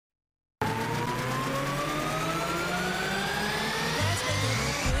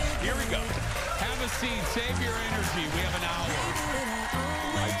seat. Save your energy. We have an hour.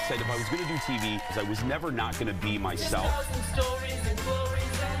 I said if I was going to do TV, I was never not going to be myself.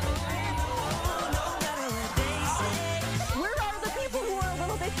 Where are the people who are a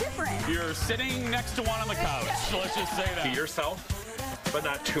little bit different? You're sitting next to one on the couch. Let's just say that. Be yourself, but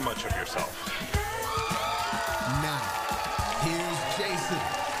not too much of yourself. Now, here's Jason.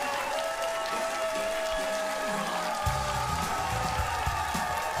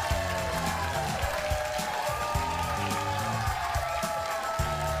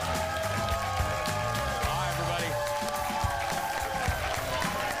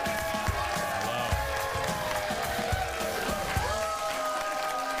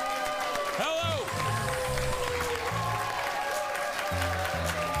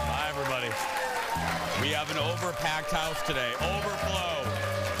 Packed house today. Overflow.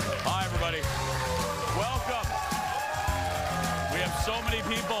 Hi, everybody. Welcome. We have so many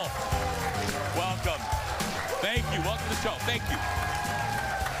people. Welcome. Thank you. Welcome to the show. Thank you.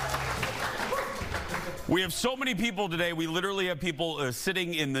 We have so many people today. We literally have people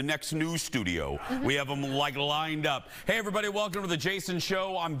sitting in the next news studio. We have them like lined up. Hey, everybody. Welcome to the Jason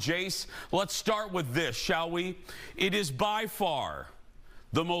Show. I'm Jace. Let's start with this, shall we? It is by far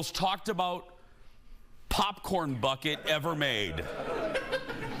the most talked about popcorn bucket ever made.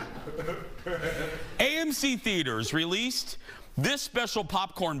 AMC Theaters released this special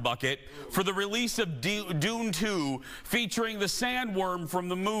popcorn bucket for the release of Dune 2 featuring the sandworm from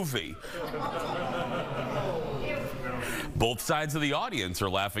the movie. Both sides of the audience are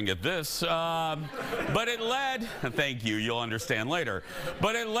laughing at this, but it led, thank you, you'll understand later,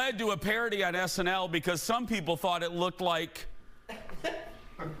 but it led to a parody on SNL because some people thought it looked like.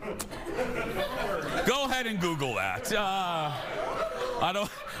 Go ahead and Google that. I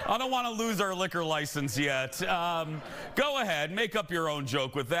don't want to lose our liquor license yet. Go ahead, make up your own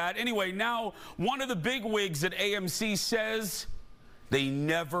joke with that. Anyway, now one of the big wigs at AMC says they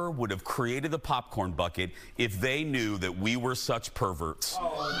never would have created the popcorn bucket if they knew that we were such perverts.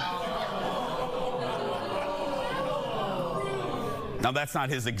 Now, that's not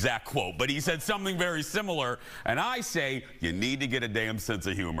his exact quote, but he said something very similar, and I say, you need to get a damn sense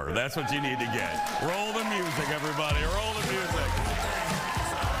of humor. That's what you need to get. Roll the music, everybody. Roll the music.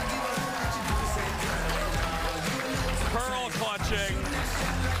 Pearl clutching.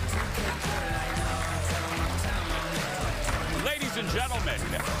 Ladies and gentlemen,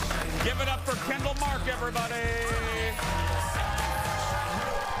 give it up for Kendall Mark, everybody.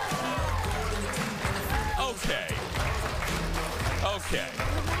 Okay. Okay.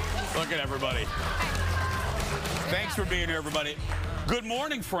 Look at everybody. Thanks for being here, everybody. Good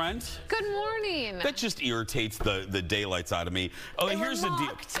morning, friend. Good morning. That just irritates the daylights out of me. Oh, here's the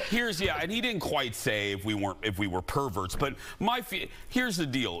deal. And he didn't quite say if we were perverts, but here's the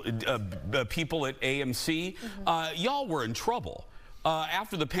deal. People at AMC, y'all were in trouble.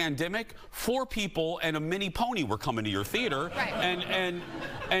 After the pandemic, 4 people and a mini pony were coming to your theater, right.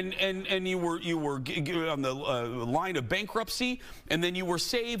 and you were on the line of bankruptcy, and then you were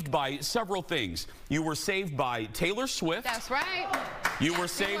saved by several things. You were saved by Taylor Swift. That's right. You were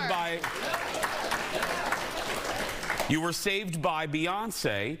saved by. You were saved by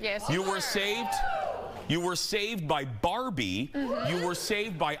Beyonce. Yes. You were saved. You were saved by Barbie. You were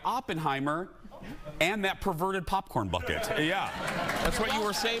saved by Oppenheimer. And that perverted popcorn bucket. Yeah, that's what you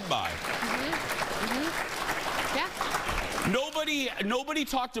were saved by. Yeah. Nobody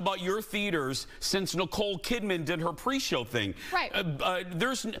talked about your theaters since Nicole Kidman did her pre-show thing. Right.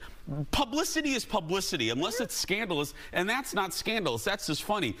 Publicity is publicity, unless it's scandalous, and that's not scandalous. That's just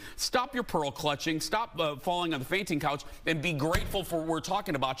funny. Stop your pearl clutching. Stop falling on the fainting couch, and be grateful for we're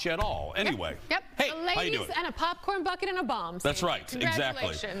talking about you at all. Anyway. Yep. Hey, how you ladies doing? and a popcorn bucket and a bomb. That's right.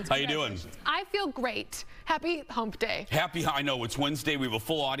 Exactly. How you doing? I feel great. Happy Hump Day. Happy. I know it's Wednesday. We have a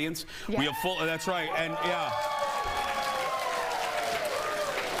full audience. Yeah. We have full. That's right. And yeah.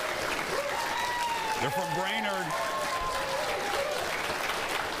 They're from Brainerd.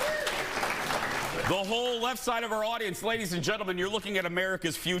 The whole left side of our audience, ladies and gentlemen, you're looking at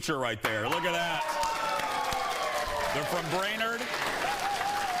America's future right there. Look at that. They're from Brainerd.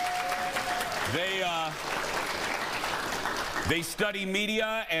 They study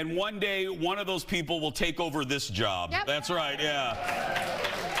media, and one day one of those people will take over this job. Yep. That's right, yeah.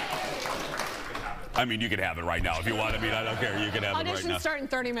 I mean, you can have it right now if you want. I mean, I don't care. You can have it right now. Auditions start in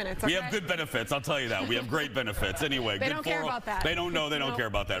 30 minutes. Okay? We have good benefits. I'll tell you that. We have great benefits. Anyway, They don't care about that. They don't know. They don't care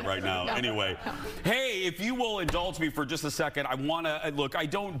about that right now. No. Anyway, hey, if you will indulge me for just a second, I want to look. I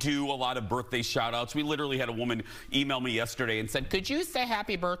don't do a lot of birthday shout-outs. We literally had a woman email me yesterday and said, "Could you say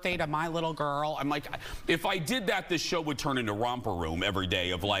happy birthday to my little girl?" I'm like, if I did that, this show would turn into Romper Room every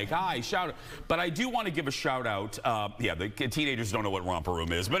day of like, hi, shout out. But I do want to give a shout-out. Yeah, the teenagers don't know what Romper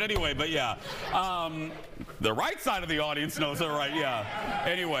Room is. But anyway, yeah. The right side of the audience knows it, right? Yeah.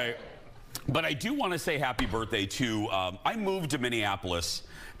 Anyway, but I do want to say happy birthday to, I moved to Minneapolis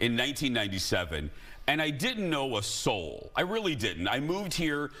in 1997, and I didn't know a soul. I really didn't. I moved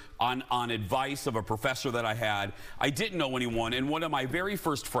here on advice of a professor that I had. I didn't know anyone, and one of my very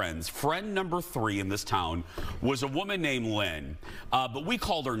first friends, friend number 3 in this town, was a woman named Lynn, but we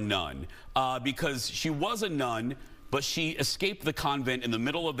called her Nun, because she was a nun, but she escaped the convent in the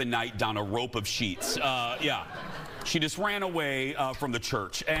middle of the night down a rope of sheets. Yeah. She just ran away from the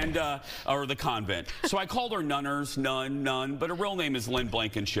church and or the convent. So I called her Nunners, Nun, but her real name is Lynn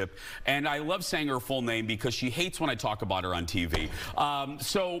Blankenship. And I love saying her full name because she hates when I talk about her on TV.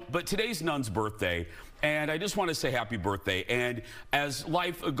 But today's Nun's birthday. And I just want to say happy birthday. And as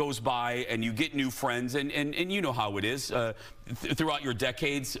life goes by and you get new friends, and you know how it is, throughout your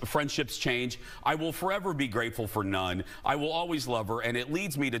decades, friendships change. I will forever be grateful for Nun. I will always love her, and it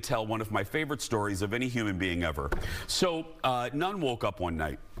leads me to tell one of my favorite stories of any human being ever. So Nun woke up one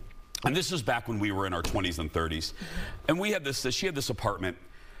night, and this was back when we were in our 20s and 30s, and we had this. She had this apartment,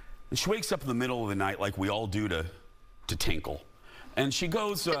 and she wakes up in the middle of the night like we all do to tinkle. And she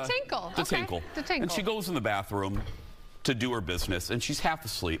goes to tinkle. To okay. tinkle. To tinkle. And she goes in the bathroom to do her business, and she's half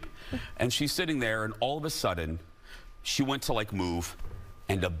asleep. And she's sitting there, and all of a sudden, she went to like move,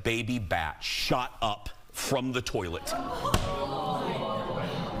 and a baby bat shot up from the toilet.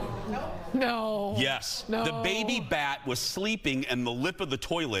 No. Yes. No. The baby bat was sleeping in the lip of the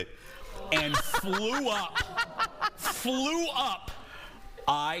toilet and flew up. Flew up.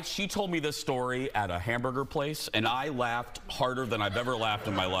 She told me this story at a hamburger place, and I laughed harder than I've ever laughed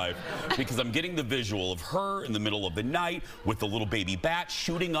in my life because I'm getting the visual of her in the middle of the night with the little baby bat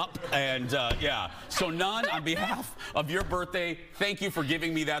shooting up, and yeah. So Nun, on behalf of your birthday, thank you for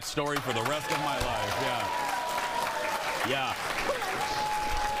giving me that story for the rest of my life. Yeah.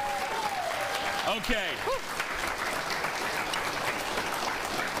 Yeah. Okay.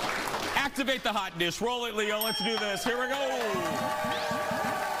 Activate the hot dish. Roll it, Leo. Let's do this. Here we go.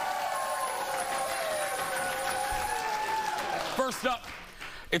 First up,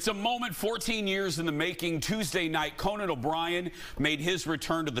 it's a moment 14 years in the making. Tuesday night, Conan O'Brien made his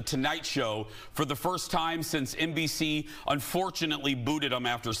return to The Tonight Show for the first time since NBC unfortunately booted him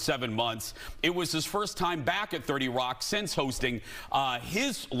after 7 months. It was his first time back at 30 Rock since hosting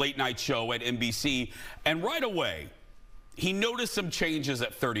his late night show at NBC. And right away, he noticed some changes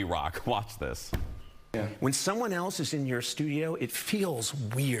at 30 Rock. Watch this. Yeah. When someone else is in your studio, it feels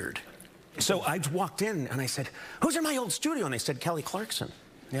weird. So I walked in and I said, "Who's in my old studio?" And they said, "Kelly Clarkson."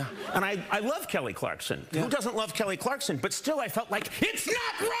 Yeah. And I love Kelly Clarkson. Yeah. Who doesn't love Kelly Clarkson? But still, I felt like, it's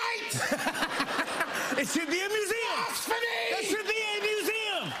not right! It should be a museum! Blasphemy! It should be a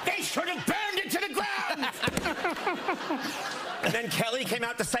museum! They should have burned it to the ground! And then Kelly came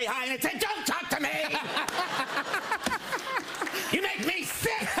out to say hi, and I said, "Don't talk to me! You make me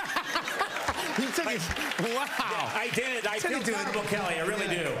sick!" Wow. Yeah, I did. I feel terrible, Kelly. I really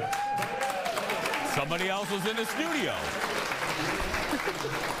do. Somebody else was in the studio.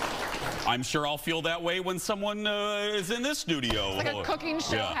 I'm sure I'll feel that way when someone is in this studio. It's like a cooking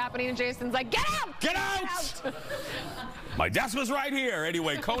show happening, and Jason's like, "Get out! Get out!" My desk was right here.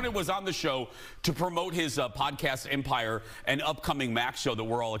 Anyway, Conan was on the show to promote his podcast empire and upcoming Max show that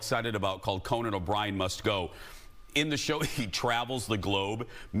we're all excited about called Conan O'Brien Must Go. In the show, he travels the globe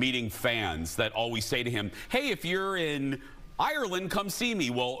meeting fans that always say to him, "Hey, if you're in Ireland, come see me."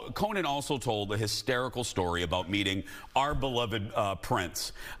 Well, Conan also told a hysterical story about meeting our beloved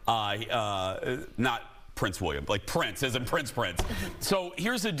Prince. Not Prince William, like Prince, as in Prince. So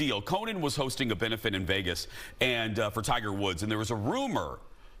here's the deal. Conan was hosting a benefit in Vegas and for Tiger Woods, and there was a rumor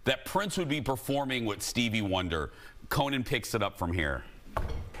that Prince would be performing with Stevie Wonder. Conan picks it up from here.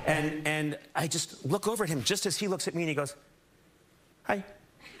 And I just look over at him just as he looks at me, and he goes, "Hi."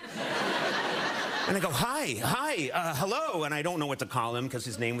 And I go, "Hi, hello." And I don't know what to call him because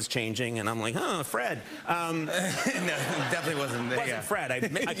his name was changing. And I'm like, "Oh, Fred." No, definitely wasn't Fred. I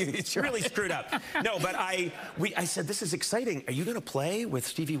really screwed up. No, but I said, "This is exciting. Are you going to play with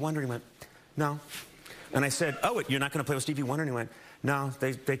Stevie Wonder?" He went, "No." And I said, oh, you're not going to play with Stevie Wonder? And he went, no,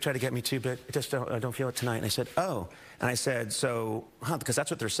 they tried to get me to, but I don't feel it tonight. And I said, oh. And I said, so, because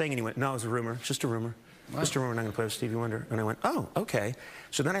that's what they're saying. And he went, no, it was a rumor, just a rumor. Just a rumor, I'm not going to play with Stevie Wonder. And I went, oh, okay.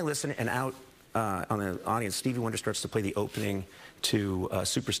 So then I listened, and out on the audience, Stevie Wonder starts to play the opening to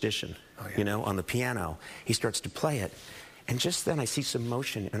Superstition, you know, on the piano. He starts to play it. And just then I see some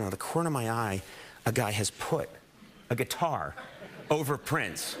motion, and out of the corner of my eye, a guy has put a guitar over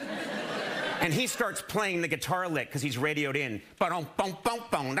Prince. And he starts playing the guitar lick because he's radioed in. And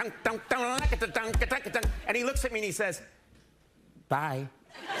he looks at me and he says, bye.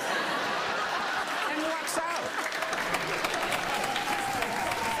 And walks out.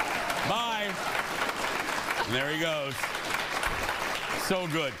 Bye. And there he goes. So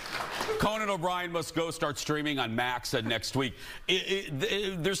good. Conan O'Brien Must Go starts streaming on Max next week.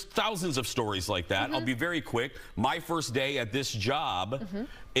 There's thousands of stories like that. I'll be very quick. My first day at this job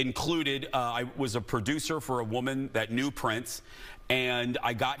included, I was a producer for a woman that knew Prince. And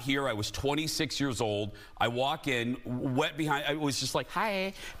I got here, I was 26 years old. I walk in, wet behind, I was just like,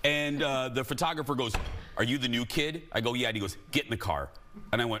 hi. And the photographer goes, are you the new kid? I go, yeah. And he goes, get in the car.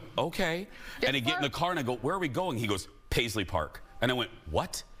 And I went, okay. And I get in the car and I go, where are we going? He goes, Paisley Park. And I went,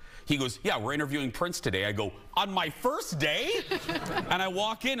 what? He goes, yeah, we're interviewing Prince today. I go, on my first day? And I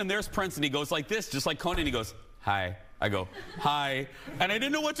walk in and there's Prince and he goes like this, just like Conan. He goes, hi. I go, hi. And I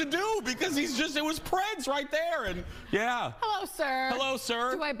didn't know what to do because he's just, it was Prince right there. And yeah. Hello, sir. Hello,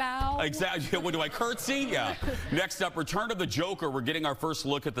 sir. Do I bow? Exactly. What, do I curtsy? Yeah. Next up, Return of the Joker. We're getting our first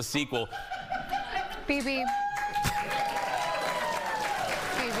look at the sequel. BB.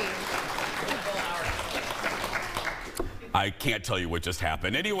 I can't tell you what just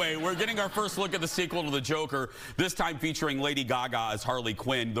happened. Anyway, we're getting our first look at the sequel to The Joker, this time featuring Lady Gaga as Harley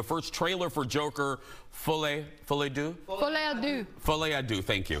Quinn. The first trailer for Joker, Folie Deux? Folie à deux. Folie à deux,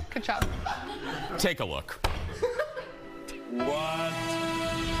 thank you. Good job. Take a look. What the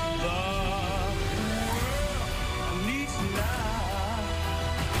world needs now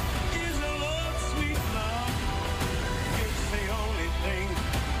is a love, sweet love. It's the only thing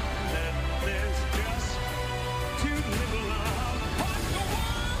that there's just too little of. What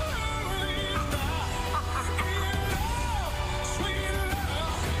the world needs now is love, sweet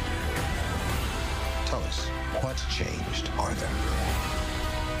love. Tell us, what's changed, Arthur?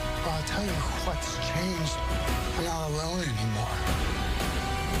 I'll tell you what's changed. I'm not alone anymore.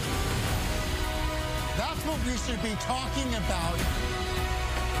 That's what we should be talking about.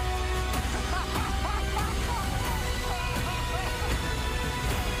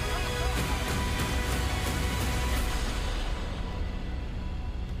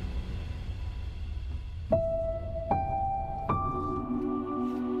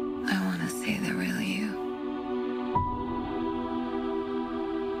 I want to see the real you.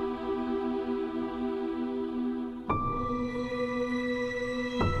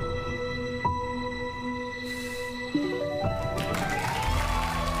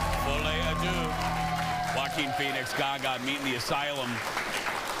 Phoenix, Gaga meet in the asylum.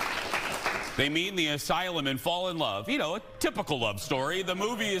 They meet in the asylum and fall in love. You know, a typical love story. The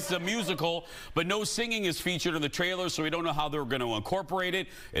movie is a musical, but no singing is featured in the trailer, so we don't know how they're going to incorporate it.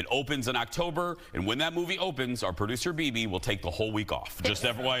 It opens in October, and when that movie opens, our producer, BB, will take the whole week off. Just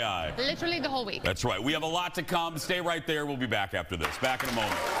FYI. Literally the whole week. That's right. We have a lot to come. Stay right there. We'll be back after this. Back in a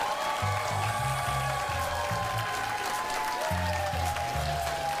moment.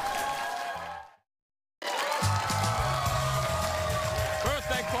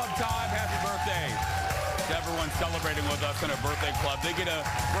 Everyone celebrating with us in a birthday club. They get a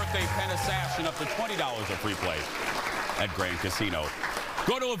birthday pen, a sash, and up to $20 of free play at Grand Casino.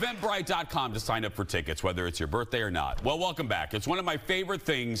 Go to eventbrite.com to sign up for tickets, whether it's your birthday or not. Well, welcome back. It's one of my favorite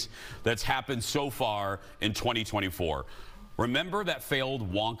things that's happened so far in 2024. Remember that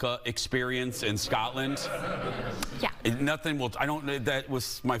failed Wonka experience in Scotland? Yeah. Nothing will, that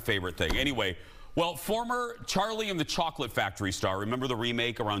was my favorite thing. Anyway, well, former Charlie and the Chocolate Factory star, remember the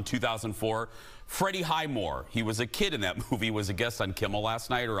remake around 2004? Freddie Highmore, he was a kid in that movie, was a guest on Kimmel last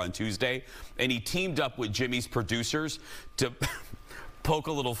night or on Tuesday, and he teamed up with Jimmy's producers to poke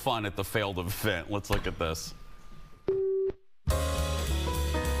a little fun at the failed event. Let's look at this.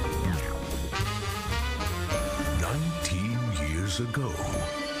 19 years ago,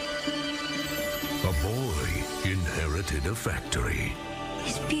 a boy inherited a factory.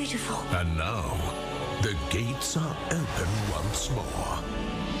 It's beautiful. And now, the gates are open once more.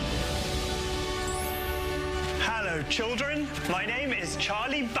 Hello, children. My name is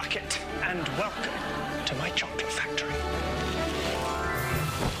Charlie Bucket, and welcome to my chocolate factory.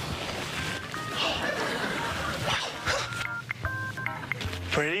 Wow.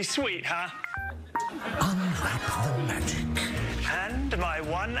 Pretty sweet, huh? Unwrap the magic. And my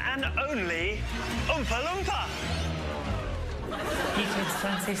one and only Oompa Loompa. You kids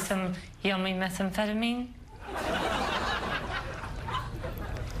fancy some yummy methamphetamine?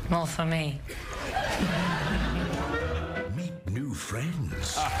 More for me. Meet new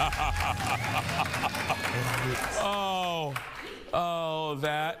friends. Oh,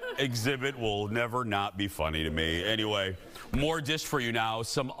 that exhibit will never not be funny to me. Anyway, more dish for you now.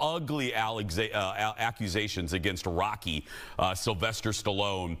 Some ugly accusations against Rocky, Sylvester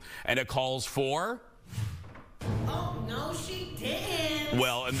Stallone. And it calls for... Oh, no, she didn't.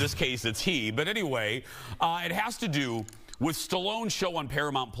 Well, in this case, it's he. But anyway, it has to do with Stallone's show on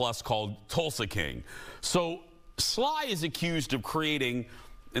Paramount Plus called Tulsa King. So Sly is accused of creating,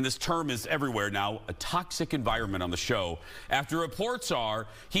 and this term is everywhere now, a toxic environment on the show. After reports are,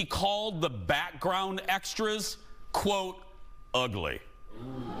 he called the background extras, quote, ugly.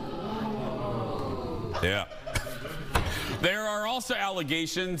 Yeah. There are also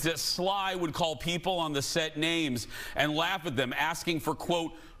allegations that Sly would call people on the set names and laugh at them, asking for,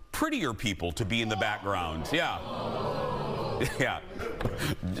 quote, prettier people to be in the background. Yeah. Yeah.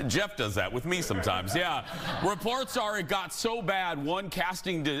 Jeff does that with me sometimes. Yeah. Reports are it got so bad, one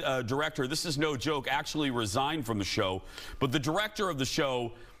casting director, this is no joke, actually resigned from the show. But the director of the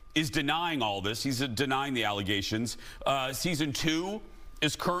show is denying all this. He's denying the allegations. Season 2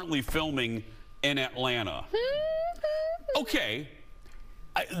 is currently filming in Atlanta. Okay.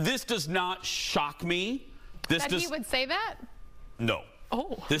 This does not shock me. That he would say that? No.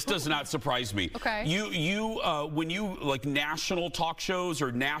 Oh. This does not surprise me. Okay. When you like national talk shows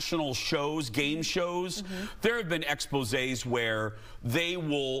or national shows, game shows, there have been exposés where they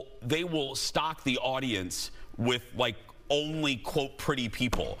will stock the audience with like only, quote, pretty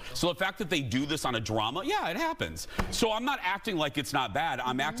people. So the fact that they do this on a drama, yeah, it happens. So I'm not acting like it's not bad.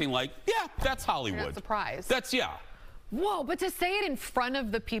 I'm acting like, yeah, that's Hollywood. You're not surprised. That's, yeah. Whoa, but to say it in front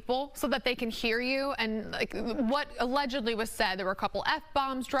of the people so that they can hear you, and like what allegedly was said, there were a couple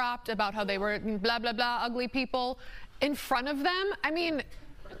F-bombs dropped about how they were blah, blah, blah, ugly people in front of them. I mean,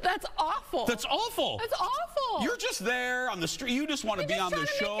 that's awful. That's awful. That's awful. You're just there on the street. You just want to be on the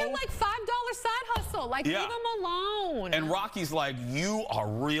show. Make your, like, $5 side hustle. Like, leave them alone. And Rocky's like, you are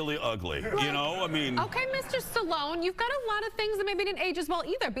really ugly. Like, you know, I mean. Okay, Mr. Stallone, you've got a lot of things that maybe didn't age as well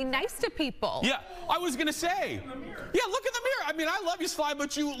either. Be nice to people. Yeah, I was going to say. Yeah, look in the mirror. I mean, I love you, Sly,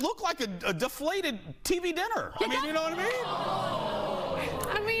 but you look like a deflated TV dinner. I mean, you know what I mean?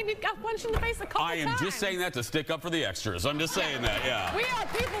 I mean, you got punched in the face a couple times. I am just saying that to stick up for the extras. I'm just saying that, yeah. We are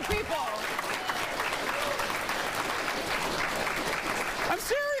people. I'm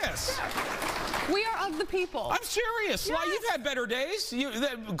serious. We are of the people. I'm serious. Yes. Like, you've had better days.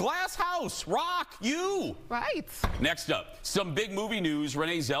 Glass House, Rock, you. Right. Next up, some big movie news.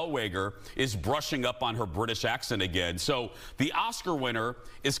 Renee Zellweger is brushing up on her British accent again. So the Oscar winner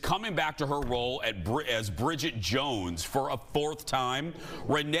is coming back to her role as Bridget Jones for a 4th time.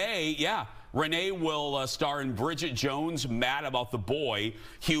 Renee will star in Bridget Jones' Mad About the Boy.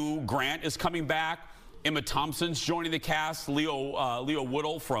 Hugh Grant is coming back. Emma Thompson's joining the cast. Leo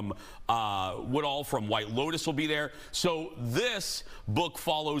Woodall from White Lotus will be there. So this book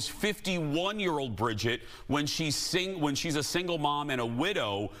follows 51-year-old Bridget when she's a single mom and a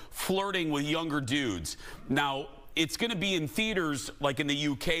widow flirting with younger dudes. Now, it's going to be in theaters like in the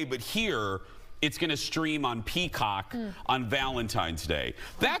UK, but here it's going to stream on Peacock on Valentine's Day.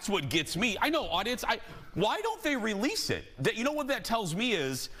 That's what gets me. I know, audience, why don't they release it? You know what that tells me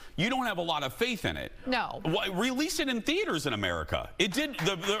is you don't have a lot of faith in it. No. Why, release it in theaters in America. It did,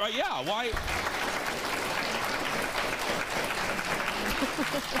 yeah, why?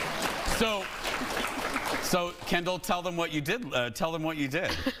 So, Kendall, tell them what you did. Tell them what you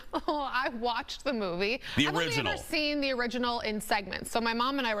did. Oh, I watched the movie. The original. I've only ever seen the original in segments. So my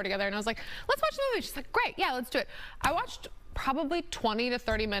mom and I were together, and I was like, let's watch the movie. She's like, great, yeah, let's do it. I watched probably 20 to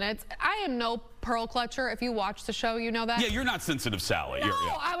 30 minutes. I am no pearl clutcher. If you watch the show, you know that. Yeah, you're not Sensitive Sally. No,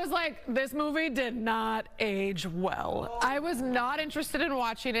 I was like, this movie did not age well. I was not interested in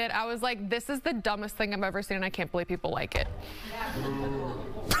watching it. I was like, this is the dumbest thing I've ever seen, and I can't believe people like it.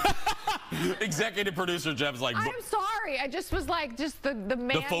 Executive producer Jeff's like, I'm sorry. I just was like, the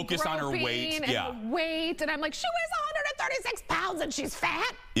man the focus on her weight, and the weight, and I'm like, she weighs 136 pounds and she's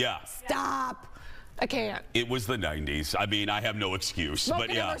fat. Yeah. Stop. I can't. It was the 90s. I mean, I have no excuse. Smoking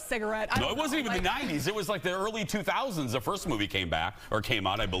but yeah. another cigarette. No, it wasn't even the 90s. It was like the early 2000s. The first movie came out,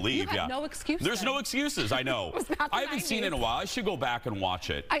 I believe. You had no excuses. There's no excuses. I know. It was not the I haven't 90s. seen it in a while. I should go back and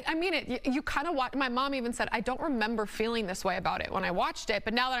watch it. I mean it. You kind of watch. My mom even said, I don't remember feeling this way about it when I watched it,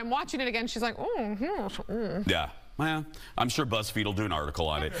 but now that I'm watching it again, she's like, oh, yeah. Well, I'm sure BuzzFeed will do an article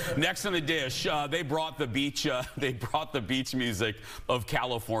on it. Next on the dish, they brought the beach music of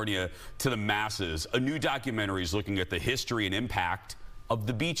California to the masses. A new documentary is looking at the history and impact of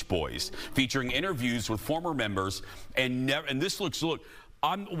the Beach Boys, featuring interviews with former members. And this looks, look,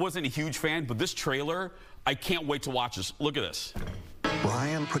 I wasn't a huge fan, but this trailer, I can't wait to watch this. Look at this.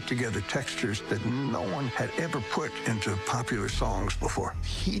 Brian put together textures that no one had ever put into popular songs before.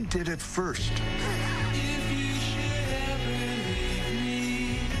 He did it first.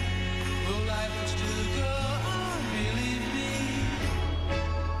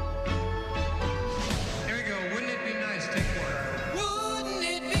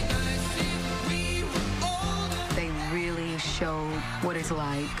 What it's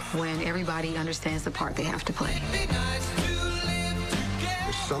like when everybody understands the part they have to play.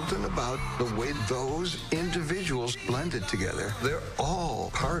 There's something about the way those individuals blended together. They're all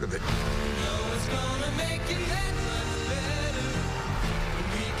part of it.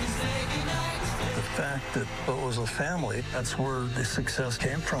 The fact that it was a family, that's where the success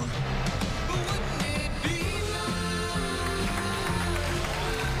came from.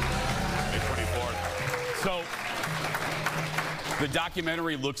 So the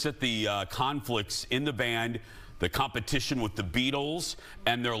documentary looks at the conflicts in the band, the competition with the Beatles,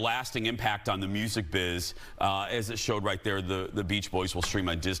 and their lasting impact on the music biz. As it showed right there, the Beach Boys will stream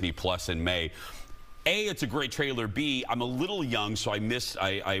on Disney Plus in May. A, it's a great trailer. B, I'm a little young, so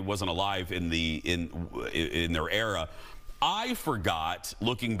I wasn't alive in their era. I forgot,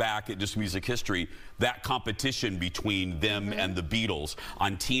 looking back at just music history, that competition between them and the Beatles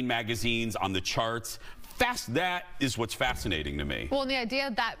on teen magazines, on the charts. That is what's fascinating to me. Well, and the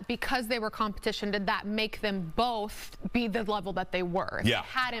idea that because they were competition, did that make them both be the level that they were? If they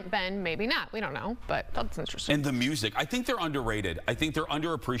hadn't been, maybe not. We don't know, but that's interesting. And the music, I think they're underrated. I think they're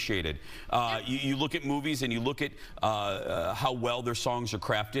underappreciated. You look at movies and you look at how well their songs are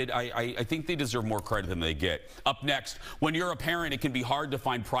crafted. I think they deserve more credit than they get. Up next, when you're a parent, it can be hard to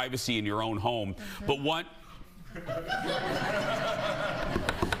find privacy in your own home. But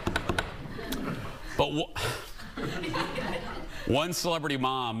one celebrity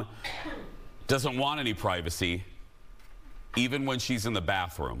mom doesn't want any privacy, even when she's in the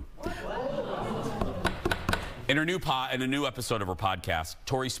bathroom. In a new episode of her podcast,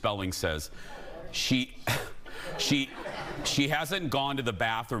 Tori Spelling says she hasn't gone to the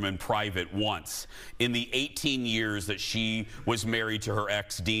bathroom in private once in the 18 years that she was married to her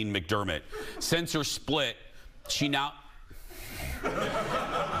ex, Dean McDermott. Since her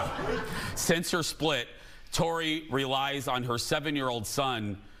split, Tori relies on her 7-year-old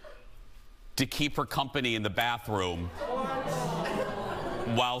son to keep her company in the bathroom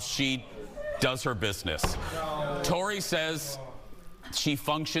while she does her business. Tori says she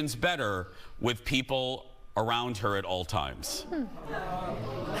functions better with people around her at all times.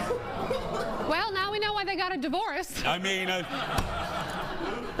 Well, now we know why they got a divorce. I mean,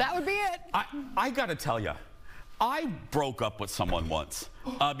 that would be it. I gotta tell you, I broke up with someone once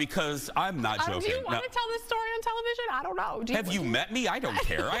because I'm not joking. Do you want to tell this story on television? I don't know. Have you met me? I don't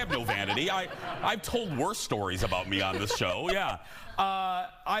care. I have no vanity. I've told worse stories about me on this show. Yeah.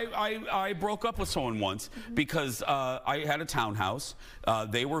 I broke up with someone once because I had a townhouse.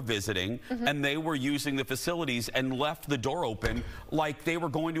 They were visiting, and they were using the facilities and left the door open like they were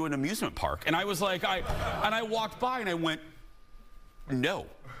going to an amusement park. And I was like, I walked by and I went, no.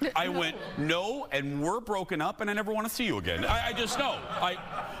 I went, no, and we're broken up, and I never want to see you again. I just know.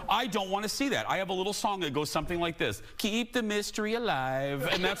 I don't want to see that. I have a little song that goes something like this. Keep the mystery alive.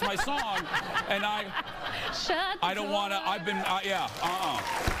 And that's my song. And I don't want to, I've been, yeah,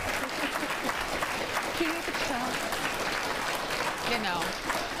 Keep it shut. You know.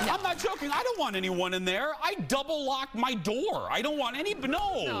 No. I'm not joking. I don't want anyone in there. I double lock my door. I don't want any,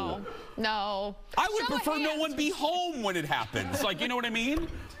 no. No. I would prefer no one be home when it happens. Like, you know what I mean?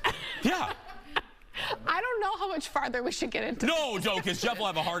 Yeah. I don't know how much farther we should get into No, because Jeff will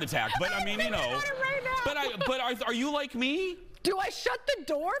have a heart attack. But I mean, you know. But are you like me? Do I shut the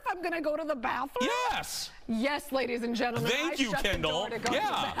door if I'm going to go to the bathroom? Yes. Yes, ladies and gentlemen. Thank you, Kendall. The door to go to the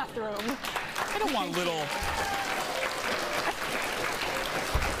bathroom. I don't want little.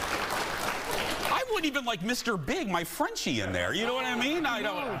 I wouldn't even like Mr. Big, my Frenchie, in there. You know what I mean? I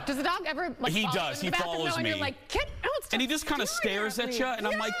don't. Does the dog ever? Like, he does. He follows me. And you're like, get out. And he just kind of stares at you, and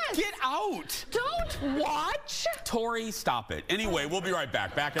I'm like, get out. Don't watch. Tori, stop it. Anyway, we'll be right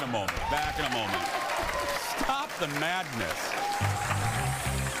back. Back in a moment. Back in a moment. Stop the madness.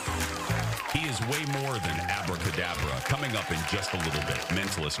 He is way more than abracadabra. Coming up in just a little bit,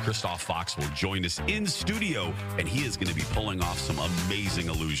 Mentalist Christophe Fox will join us in studio, and he is going to be pulling off some amazing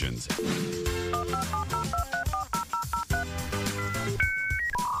illusions.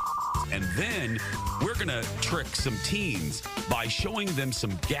 And then we're going to trick some teens by showing them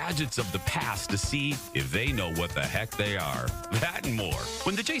some gadgets of the past to see if they know what the heck they are. That and more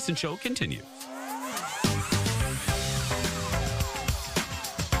when The Jason Show continues.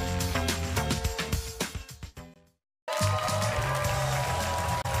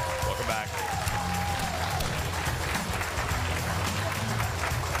 Welcome back.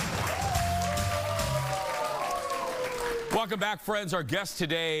 Welcome back, friends. Our guest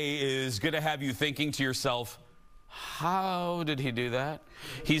today is going to have you thinking to yourself, how did he do that?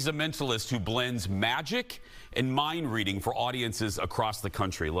 He's a mentalist who blends magic and mind reading for audiences across the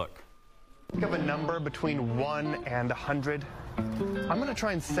country. Look. Think of a number between 1 and 100. I'm going to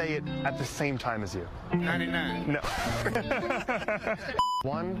try and say it at the same time as you. 99. No.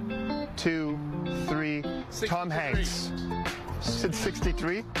 1, 2, 3. 63. Tom Hanks. Said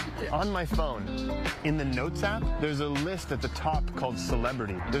 63. On my phone, in the Notes app, there's a list at the top called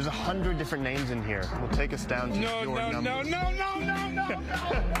Celebrity. There's 100 different names in here. We'll take us down to your numbers. No. Tom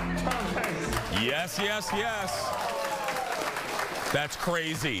Hanks. Yes, yes, yes. That's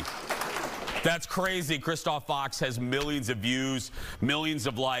crazy. That's crazy. Christophe Fox has millions of views, millions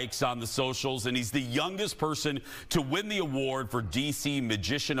of likes on the socials, and he's the youngest person to win the award for DC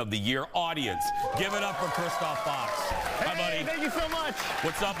Magician of the Year audience. Give it up for Christophe Fox. Hey, hi, buddy. Thank you so much.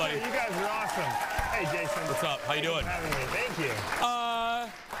 What's up, buddy? Hey, you guys are awesome. Hey, Jason. What's up? How you doing? Thanks for having me. Thank you.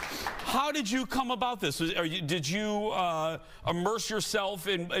 How did you come about this? Did you immerse yourself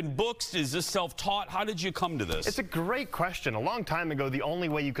in books? Is this self-taught? How did you come to this? It's a great question. A long time ago, the only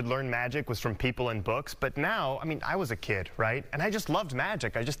way you could learn magic was from people in books. But now, I mean, I was a kid, right? And I just loved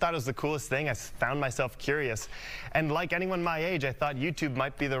magic. I just thought it was the coolest thing. I found myself curious. And like anyone my age, I thought YouTube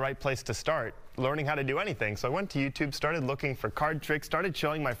might be the right place to start learning how to do anything. So I went to YouTube, started looking for card tricks, started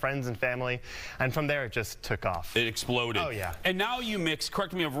showing my friends and family, and from there it just took off. It exploded. Oh, yeah. And now you mix,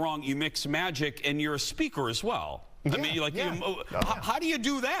 correct me if I'm wrong, you mix magic and you're a speaker as well. Yeah, I mean, how do you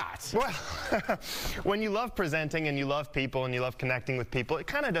do that? Well, when you love presenting and you love people and you love connecting with people, it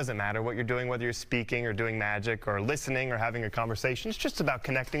kind of doesn't matter what you're doing, whether you're speaking or doing magic or listening or having a conversation. It's just about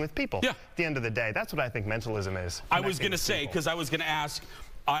connecting with people. Yeah. At the end of the day, that's what I think mentalism is. I was going to say, because I was going to ask,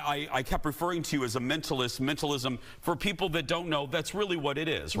 I kept referring to you as a mentalist. Mentalism, for people that don't know, that's really what it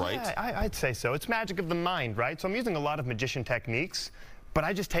is, right? Yeah, I'd say so. It's magic of the mind, right? So I'm using a lot of magician techniques, but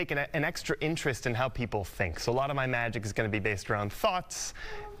I just take an extra interest in how people think. So a lot of my magic is going to be based around thoughts,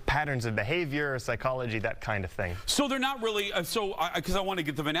 patterns of behavior, psychology, that kind of thing. So they're not really, because I want to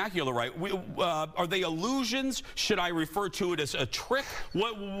get the vernacular right, are they illusions? Should I refer to it as a trick?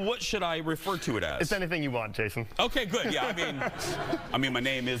 What should I refer to it as? It's anything you want, Jason. Okay, good, yeah, I mean my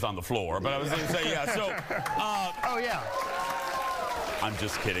name is on the floor, but I was going to say, yeah, so. Oh, yeah. I'm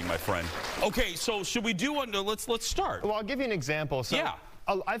just kidding, my friend. Okay, so should we do one? Let's start. Well, I'll give you an example. So yeah.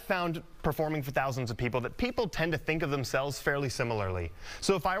 I've found, performing for thousands of people, that people tend to think of themselves fairly similarly.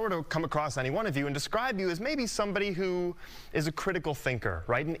 So if I were to come across any one of you and describe you as maybe somebody who is a critical thinker,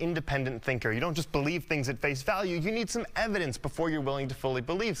 right, an independent thinker, you don't just believe things at face value, you need some evidence before you're willing to fully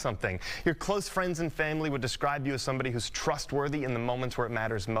believe something. Your close friends and family would describe you as somebody who's trustworthy in the moments where it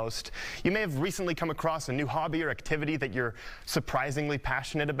matters most. You may have recently come across a new hobby or activity that you're surprisingly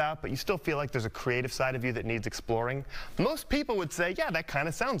passionate about, but you still feel like there's a creative side of you that needs exploring. Most people would say, yeah, that kind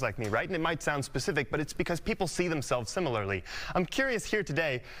of sounds like me, right? And it might sound specific, but it's because people see themselves similarly. I'm curious here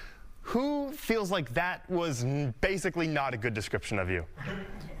today, who feels like that was basically not a good description of you?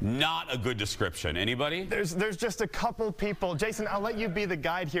 Not a good description. Anybody? There's just a couple people. Jason, I'll let you be the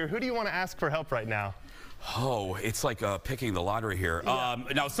guide here. Who do you want to ask for help right now? Oh, it's like picking the lottery here. Yeah.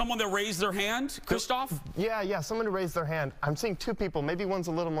 Now, someone that raised their hand, Christophe? Yeah, someone who raised their hand. I'm seeing two people. Maybe one's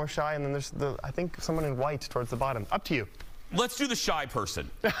a little more shy, and then there's, I think, someone in white towards the bottom. Up to you. Let's do the shy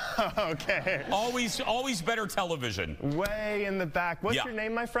person. Okay. Always better television. Way in the back. What's your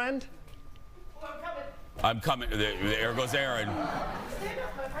name, my friend? Oh, I'm coming. There goes Aaron. Stand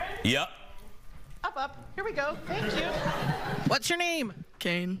up, my friend. Yep. Up. Here we go. Thank you. What's your name?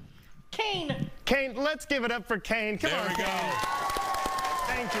 Kane. Kane. Kane, let's give it up for Kane. Come on, There we Kane. go.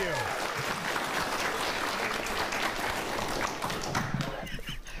 Thank you.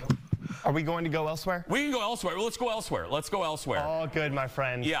 Are we going to go elsewhere? We can go elsewhere. Well, let's go elsewhere. Let's go elsewhere. All good, my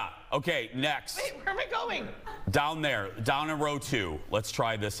friend. Yeah. Okay, next. Wait, where am I going? Down there. Down in row 2. Let's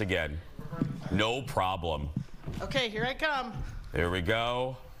try this again. No problem. Okay, here I come. There we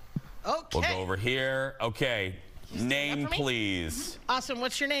go. Okay. We'll go over here. Okay. Name, please. Awesome.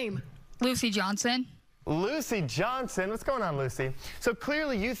 What's your name? Lucy Johnson. Lucy Johnson. What's going on, Lucy? So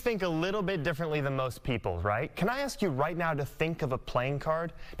clearly you think a little bit differently than most people, right? Can I ask you right now to think of a playing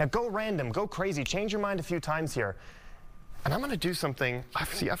card? Now go random, go crazy, change your mind a few times here. And I'm going to do something.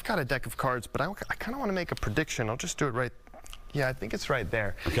 I've got a deck of cards, but I kind of want to make a prediction. I'll just do it right. Yeah, I think it's right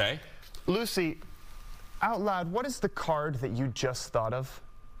there. Okay. Lucy, out loud, what is the card that you just thought of?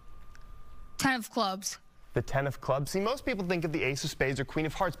 10 of clubs. The 10 of clubs. See, most people think of the ace of spades or queen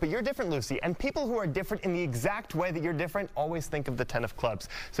of hearts, but you're different, Lucy. And people who are different in the exact way that you're different always think of the 10 of clubs.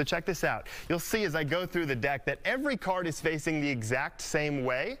 So check this out. You'll see as I go through the deck that every card is facing the exact same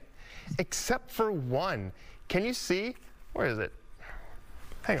way, except for one. Can you see? Where is it?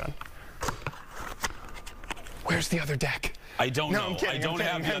 Hang on. Where's the other deck? I don't know. I'm kidding, I don't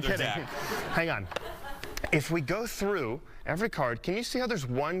have the other deck. Hang on. If we go through every card, can you see how there's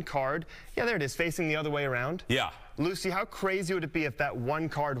one card? Yeah, there it is, facing the other way around. Yeah. Lucy, how crazy would it be if that one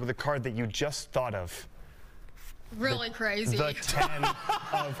card were the card that you just thought of? Really crazy. The 10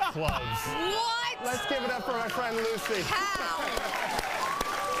 of clubs. What? Let's give it up for my friend Lucy. How?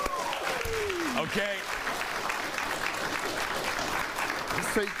 Okay.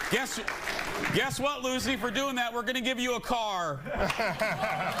 So guess what, Lucy? For doing that, we're going to give you a car.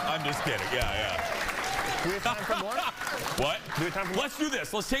 I'm just kidding. Yeah. Do we have time for more? What? Do we have time for more? Let's do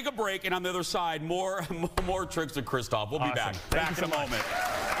this. Let's take a break, and on the other side, more tricks with Christophe. We'll be back. Back in a moment.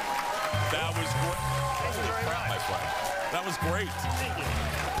 That was great. Thank you very much. My friend. That was great. Thank you.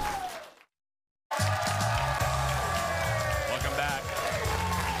 Welcome back.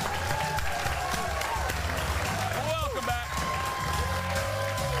 Welcome back.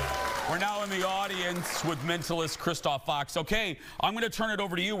 We're now in the audience with Mentalist Christophe Fox. Okay, I'm going to turn it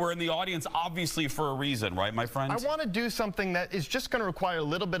over to you. We're in the audience, obviously, for a reason, right, my friend? I want to do something that is just going to require a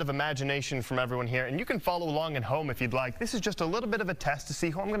little bit of imagination from everyone here, and you can follow along at home if you'd like. This is just a little bit of a test to see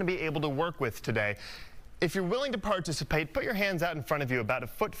who I'm going to be able to work with today. If you're willing to participate, put your hands out in front of you about a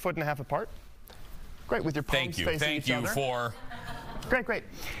foot and a half apart. Great, with your palms facing each other. Thank you for... Great.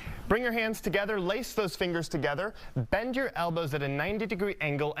 Bring your hands together, lace those fingers together, bend your elbows at a 90-degree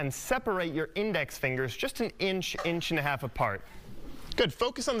angle, and separate your index fingers just an inch and a half apart. Good.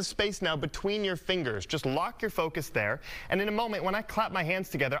 Focus on the space now between your fingers. Just lock your focus there. And in a moment, when I clap my hands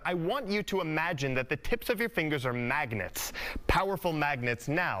together, I want you to imagine that the tips of your fingers are magnets, powerful magnets.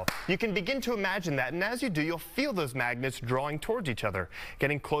 Now, you can begin to imagine that, and as you do, you'll feel those magnets drawing towards each other,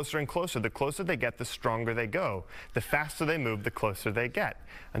 getting closer and closer. The closer they get, the stronger they go. The faster they move, the closer they get,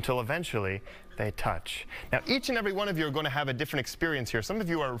 until eventually they touch. Now, each and every one of you are going to have a different experience here. Some of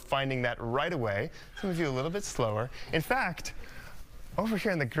you are finding that right away. Some of you a little bit slower. In fact, over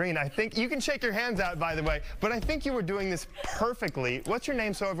here in the green, I think you can shake your hands out, by the way, but I think you were doing this perfectly. What's your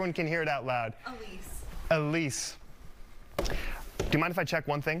name so everyone can hear it out loud? Elise. Do you mind if I check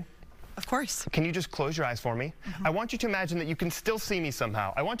one thing? Of course. Can you just close your eyes for me? I want you to imagine that you can still see me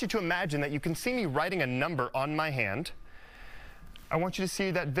somehow. I want you to imagine that you can see me writing a number on my hand. I want you to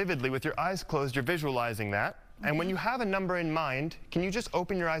see that vividly with your eyes closed. You're visualizing that. And when you have a number in mind, can you just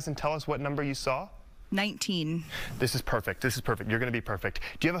open your eyes and tell us what number you saw? 19. This is perfect. This is perfect. You're going to be perfect.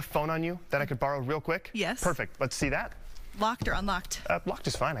 Do you have a phone on you that I could borrow real quick? Yes. Perfect. Let's see that. Locked or unlocked? Locked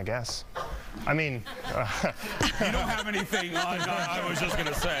is fine, I guess. I mean... You don't have anything on, I was just going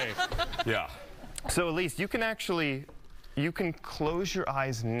to say. Yeah. So, Elise, you can close your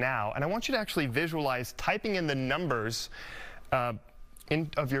eyes now, and I want you to actually visualize typing in the numbers of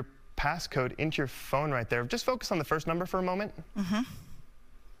your passcode into your phone right there. Just focus on the first number for a moment.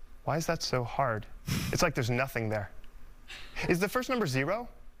 Why is that so hard? It's like there's nothing there. Is the first number 0?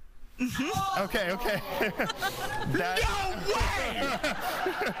 Okay. No way!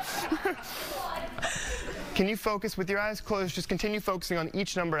 Can you focus with your eyes closed? Just continue focusing on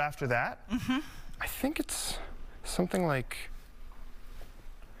each number after that. I think it's something like...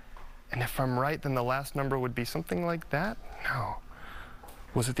 And if I'm right, then the last number would be something like that? No.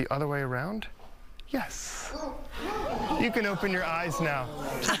 Was it the other way around? Yes. You can open your eyes now.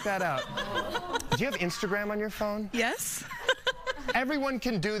 Check that out. Do you have Instagram on your phone? Yes. Everyone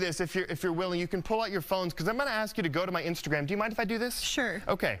can do this if you're willing. You can pull out your phones, because I'm going to ask you to go to my Instagram. Do you mind if I do this? Sure.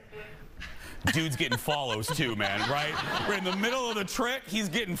 Okay. Dude's getting follows too, man, right? We're in the middle of the trick. He's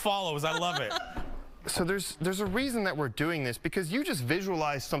getting follows. I love it. So there's a reason that we're doing this, because you just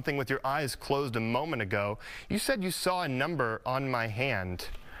visualized something with your eyes closed a moment ago. You said you saw a number on my hand,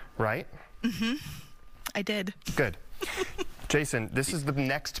 right? I did. Good. Jason, this is the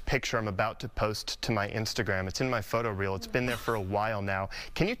next picture I'm about to post to my Instagram. It's in my photo reel. It's been there for a while now.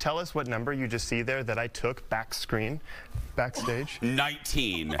 Can you tell us what number you just see there that I took backstage?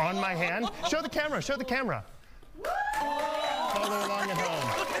 19. On my hand? Show the camera. Show the camera. Follow along at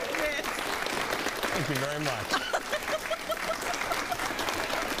home. Thank you very much.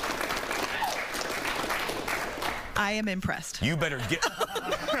 I am impressed. You better get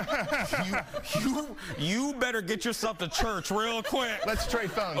you better get yourself to church real quick. Let's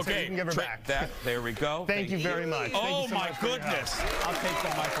trade phones. Okay, so you can give her back. That. There we go. Thank you very much. Oh Thank you so my much for your goodness! help. I'll take the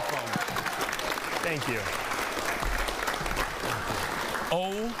microphone. Thank you.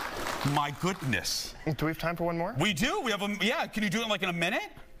 Oh my goodness! Do we have time for one more? We do. We have a yeah. Can you do it like in a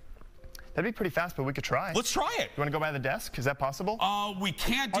minute? That'd be pretty fast, but we could try. Let's try it. You want to go by the desk? Is that possible? We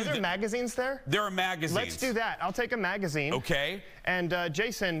can't do Are there magazines there? There are magazines. Let's do that. I'll take a magazine. Okay. And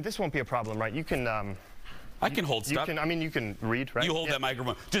Jason, this won't be a problem, right? You can. I can hold stuff. I mean, you can read, right? You hold that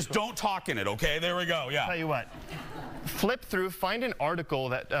microphone. Just don't talk in it, okay? There we go. Yeah. Tell you what. Flip through. Find an article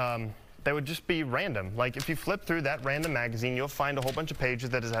that that would just be random. Like if you flip through that random magazine, you'll find a whole bunch of pages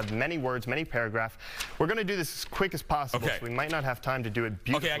that have many words, many paragraphs. We're going to do this as quick as possible, so we might not have time to do it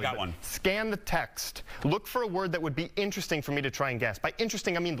beautifully. Okay, I got one. Scan the text. Look for a word that would be interesting for me to try and guess. By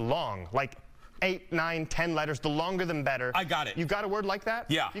interesting, I mean long, like 8, 9, 10 letters. The longer, the better. I got it. You got a word like that?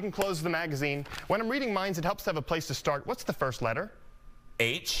 Yeah. You can close the magazine. When I'm reading minds, it helps to have a place to start. What's the first letter?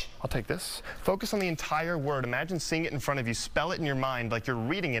 H. I'll take this. Focus on the entire word. Imagine seeing it in front of you. Spell it in your mind like you're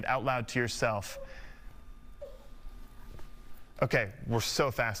reading it out loud to yourself. Okay, we're so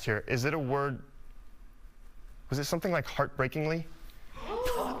fast here. Is it a word? Was it something like heartbreakingly?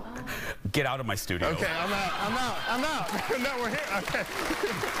 Get out of my studio. Okay, I'm out. No, we're here. Okay.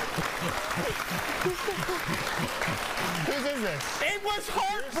 Whose is this? It was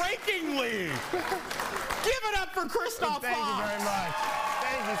heartbreakingly. Give it up for Christophe Fox. Thank you very much.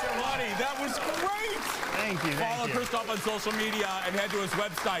 Thank you so much. Buddy, that was great. Thank you. Follow Christophe on social media and head to his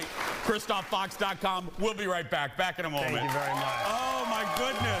website, ChristopheFox.com. We'll be right back. Back in a moment. Thank you very much. Oh, my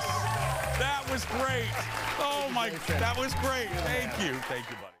goodness. That was great. Oh, my, that was great. Thank you. Thank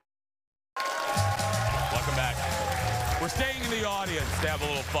you, buddy. Welcome back. We're staying in the audience to have a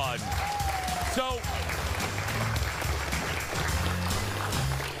little fun. So,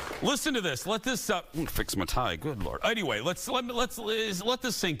 listen to this. Let this fix my tie. Good Lord. Anyway, let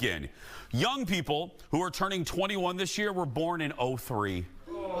this sink in. Young people who are turning 21 this year were born in 03.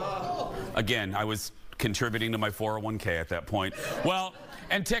 Again, I was contributing to my 401k at that point. Well,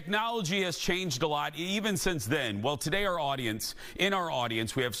 and technology has changed a lot even since then. Well, today in our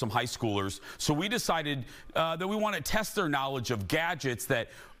audience, we have some high schoolers. So we decided that we want to test their knowledge of gadgets that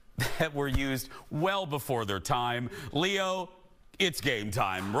were used well before their time. Leo, it's game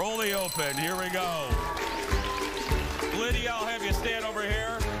time. Roll the open. Here we go. Lydia, I'll have you stand over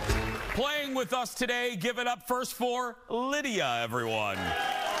here. Playing with us today, give it up first for Lydia, everyone.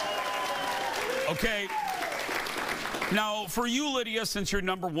 Okay. Now, for you, Lydia, since you're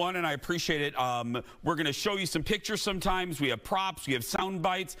number one, and I appreciate it, we're going to show you some pictures sometimes. We have props. We have sound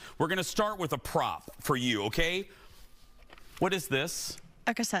bites. We're going to start with a prop for you, okay? What is this?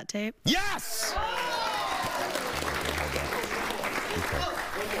 A cassette tape. Yes!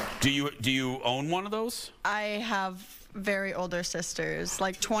 Do you own one of those? I have very older sisters,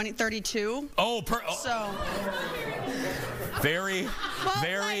 like 32. Oh, so very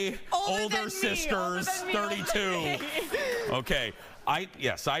older sisters, 32. Okay,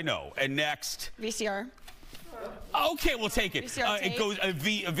 yes, I know. And next, VCR. Okay, we'll take it. It goes a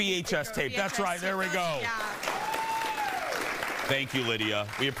VHS tape. That's right. There we go. Yeah. Thank you, Lydia.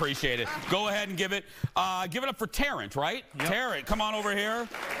 We appreciate it. Go ahead and give it up for Tarrant, right? Yep. Tarrant, come on over here.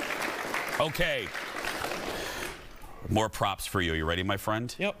 Okay. More props for you. You ready, my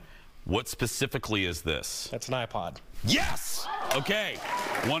friend? Yep. What specifically is this? That's an iPod. Yes! Okay.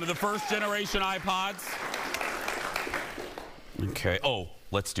 One of the first generation iPods. Okay. Oh,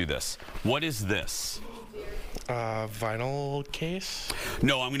 let's do this. What is this? Vinyl case?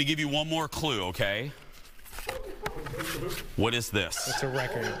 No, I'm going to give you one more clue, okay? What is this? It's a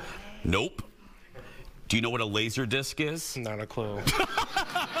record. Nope. Do you know what a laser disc is? Not a clue.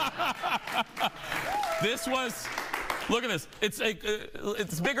 This was, look at this.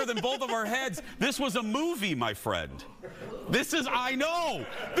 It's bigger than both of our heads. This was a movie, my friend. I know.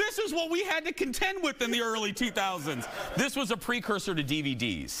 This is what we had to contend with in the early 2000s. This was a precursor to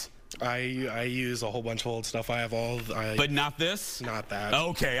DVDs. I use a whole bunch of old stuff. I have all. But not this? Not that.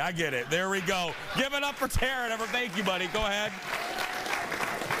 Okay, I get it. There we go. Give it up for Tarrant. Thank you, buddy. Go ahead.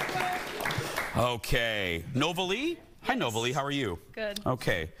 Okay. Novalee? Hi, Novalee. How are you? Good.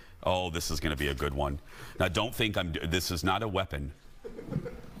 Okay. Oh, this is going to be a good one. Now, don't think this is not a weapon.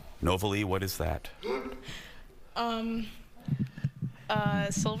 Novalee, what is that?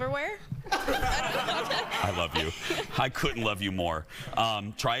 Silverware? I love you. I couldn't love you more.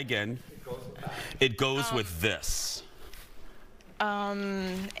 Try again. It goes with this.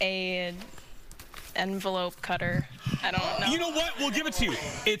 A envelope cutter. I don't know. You know what? We'll give it to you.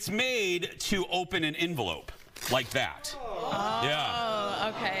 It's made to open an envelope. like that. Oh,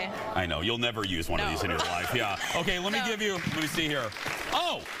 Yeah. Okay. I know, you'll never use one of these in your life. Yeah. Okay, let me see here.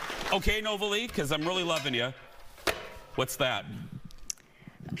 Oh, okay, Novalie, because I'm really loving you. What's that?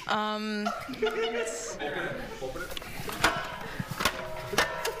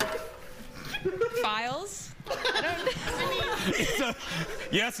 Files?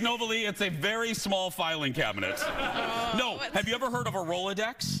 Yes, Novalie, it's a very small filing cabinet. No, have you ever heard of a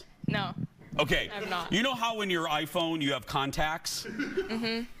Rolodex? No. Okay. I've not. You know how in your iPhone you have contacts?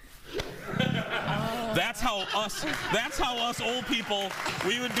 Mm-hmm. That's how us old people,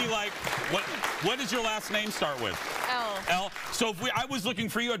 we would be like, what does your last name start with? L. L. So if I was looking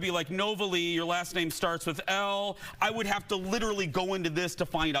for you, I'd be like, Novalie, your last name starts with L. I would have to literally go into this to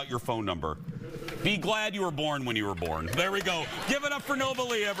find out your phone number. Be glad you were born when you were born. There we go. Give it up for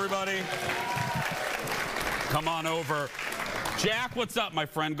Novalie, everybody. Come on over. Jack, what's up, my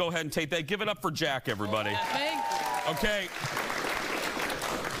friend? Go ahead and take that. Give it up for Jack, everybody. Okay.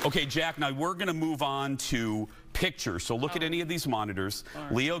 Okay, Jack, now we're going to move on to pictures. So look at any of these monitors.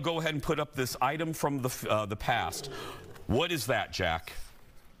 Right. Leo, go ahead and put up this item from the past. What is that, Jack?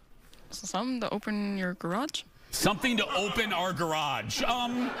 Something to open your garage? Something to open our garage.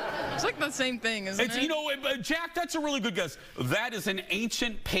 It's like the same thing, isn't it? You know, Jack, that's a really good guess. That is an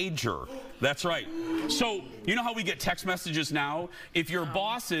ancient pager. That's right. So, you know how we get text messages now? If your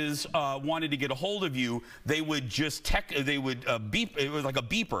bosses wanted to get a hold of you, they would just beep. It was like a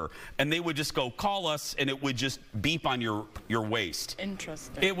beeper, and they would just go, call us, and it would just beep on your waist.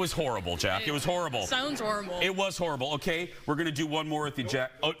 Interesting. It was horrible, Jack. It was horrible. Sounds horrible. It was horrible. Okay, we're going to do one more with you,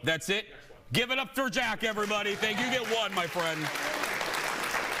 Jack. Oh, that's it? Give it up for Jack, everybody. Thank you. You get one, my friend.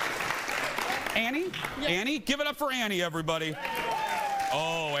 Annie? Yep. Annie? Give it up for Annie, everybody.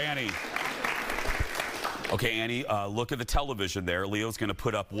 Oh, Annie. Okay, Annie, look at the television there. Leo's going to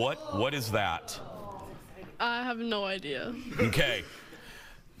put up what is that? I have no idea. Okay.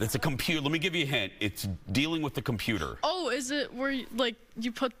 It's a computer. Let me give you a hint. It's dealing with the computer. Oh, is it where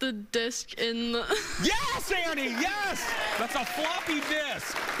you put the disc in the... Yes, Annie, yes! That's a floppy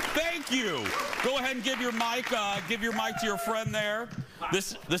disk. Thank you. Go ahead and give your mic to your friend there.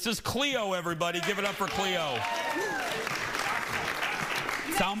 This is Cleo, everybody. Give it up for Cleo.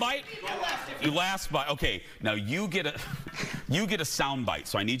 Soundbite? You last bite. Okay, now you get a soundbite.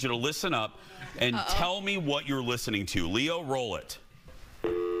 So I need you to listen up and tell me what you're listening to. Leo, roll it.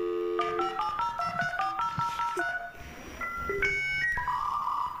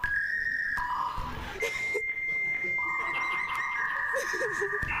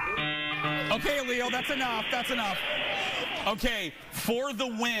 Okay, Leo, that's enough. That's enough. Okay, for the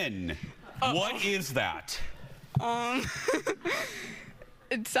win, what is that?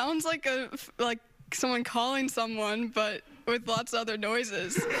 It sounds like someone calling someone, but with lots of other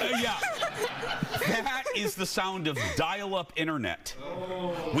noises. Yeah. That is the sound of dial-up internet.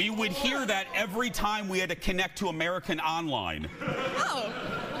 We would hear that every time we had to connect to American Online. Oh.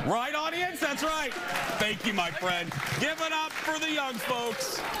 Right, audience? That's right. Thank you, my friend. Give it up for the young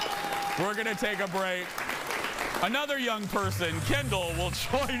folks. We're going to take a break. Another young person, Kendall, will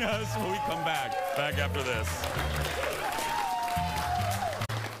join us when we come back. Back after this.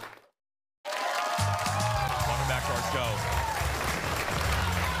 Welcome back to our show.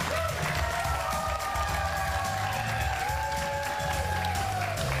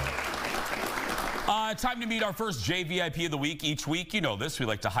 Time to meet our first JVIP of the week. Each week, you know this, we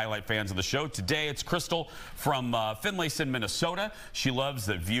like to highlight fans of the show. Today, it's Crystal from Finlayson, Minnesota. She loves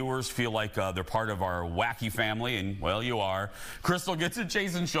that viewers feel like they're part of our wacky family, and, well, you are. Crystal gets a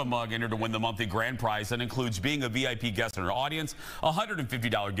Jason Show mug in her to win the monthly grand prize that includes being a VIP guest in her audience, a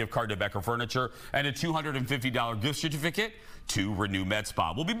 $150 gift card to Becker Furniture, and a $250 gift certificate to Renew Med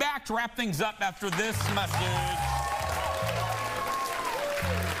Spa. We'll be back to wrap things up after this message.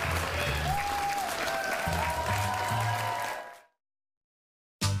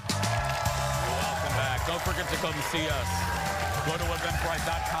 Don't forget to come see us. Go to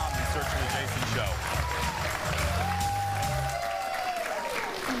eventbrite.com and search for The Jason Show.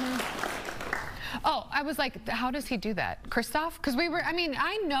 Oh, I was like, how does he do that? Christophe? Because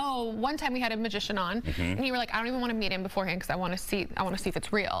I know one time we had a magician on, and you were like, I don't even want to meet him beforehand because I want to see if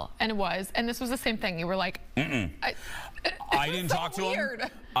it's real. And it was. And this was the same thing. You were like, I didn't talk to him.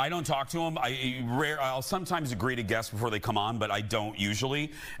 I don't talk to him. I'll sometimes agree to guests before they come on, but I don't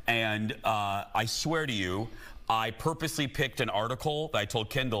usually. And I swear to you, I purposely picked an article that I told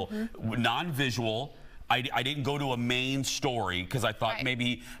Kendall, non-visual. I didn't go to a main story because I thought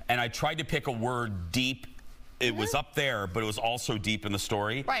maybe, and I tried to pick a word deep it was up there, but it was also deep in the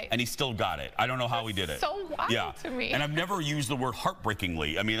story. Right. And he still got it. I don't know how he did it. So wild to me. And I've never used the word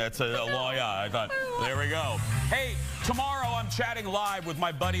heartbreakingly. I mean, that's a law. Yeah, I thought, there we go. Hey, tomorrow I'm chatting live with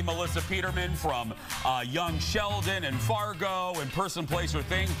my buddy Melissa Peterman from Young Sheldon and Fargo and Person, Place, or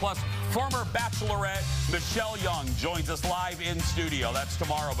Thing. Plus, former Bachelorette Michelle Young joins us live in studio. That's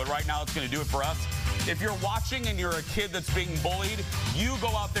tomorrow, but right now it's going to do it for us. If you're watching and you're a kid that's being bullied, you go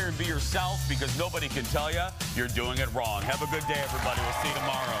out there and be yourself, because nobody can tell you you're doing it wrong. Have a good day, everybody. We'll see you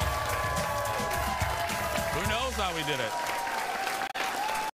tomorrow. Who knows how we did it?